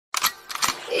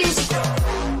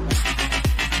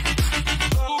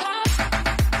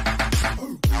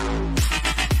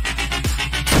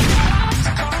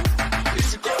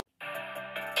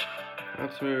How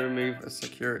to remove a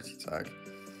security tag?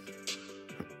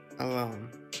 Alarm.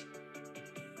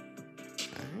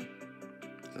 Okay.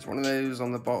 There's one of those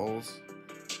on the bottles.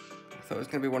 I thought it was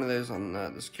going to be one of those on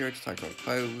the security tag on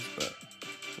clothes, but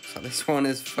looks like this one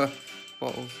is for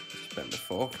bottles. Just bent the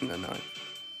fork and the knife.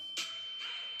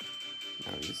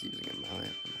 Now he's using a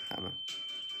mallet and a hammer.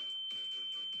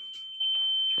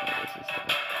 Try this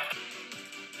instead.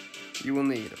 You will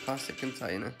need a plastic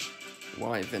container,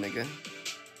 white vinegar,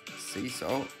 sea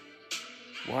salt,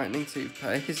 whitening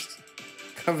toothpaste,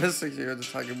 cover security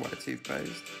tag in white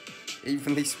toothpaste,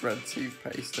 evenly spread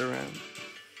toothpaste around.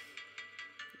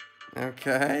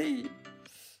 Okay.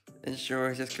 Ensure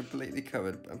it is completely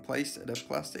covered and place it in a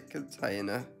plastic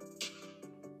container.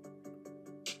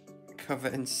 Cover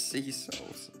in sea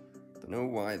salt. Don't know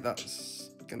why that's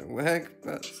gonna work,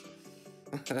 but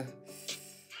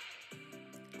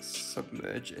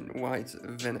submerge in white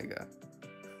vinegar.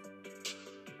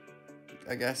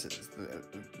 I guess it's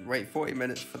wait 40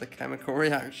 minutes for the chemical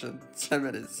reaction. 10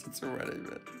 minutes, it's already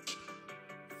been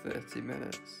 30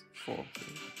 minutes, 40.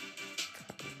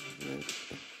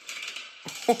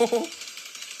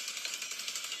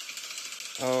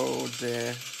 Oh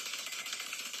dear.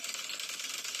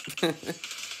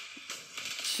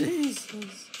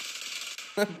 Jesus.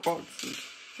 The box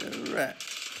is wrecked.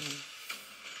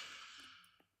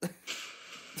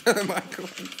 The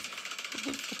microwave.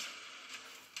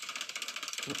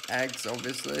 Eggs,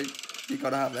 obviously. You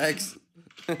gotta have eggs.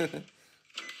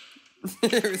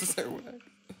 It was so weird.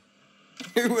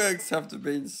 Two eggs have to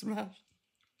be smashed.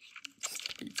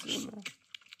 Just pizza in there.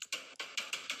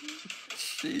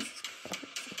 Jesus Christ.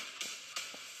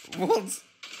 What?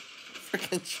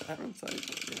 Freaking sharon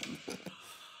table again.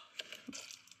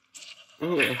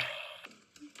 Oh.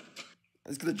 I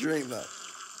was gonna drink that.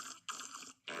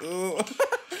 Oh.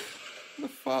 The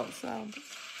fart sound.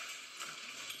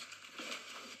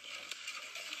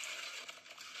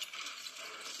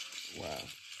 Wow.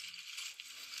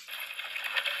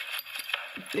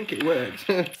 I think it worked.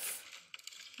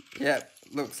 Yeah,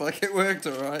 looks like it worked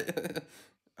alright.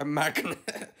 A magnet.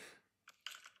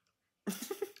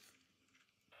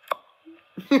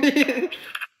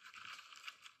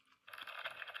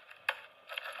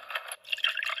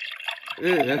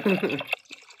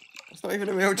 It's not even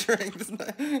a real drink, isn't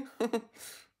it?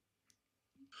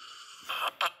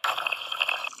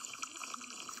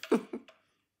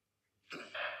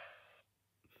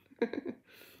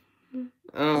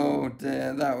 Oh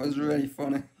dear, that was really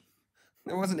funny.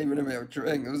 It wasn't even a real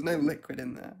drink, there was no liquid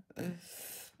in there.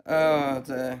 Oh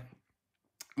dear.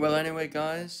 Well, anyway,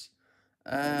 guys,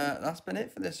 that's been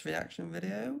it for this reaction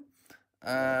video.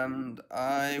 And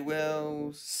I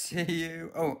will see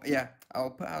you. Oh, yeah, I'll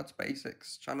put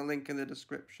HowToBasic's channel link in the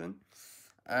description.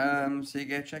 So you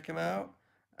go check him out.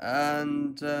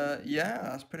 And yeah,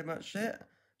 that's pretty much it.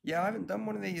 Yeah, I haven't done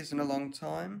one of these in a long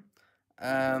time.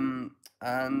 And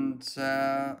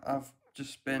I've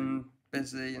just been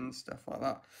busy and stuff like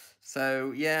that.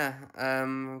 So yeah,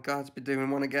 I'm glad to be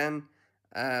doing one again.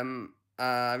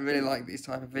 I really like these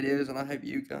type of videos, and I hope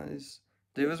you guys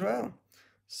do as well.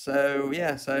 So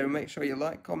yeah, so make sure you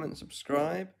like, comment,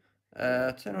 subscribe,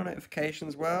 turn on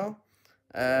notifications as well,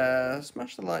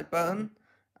 smash the like button,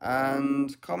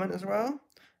 and comment as well.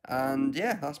 And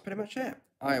yeah, that's pretty much it.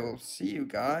 I will see you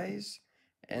guys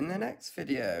in the next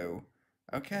video.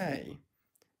 Okay,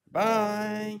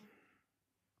 bye!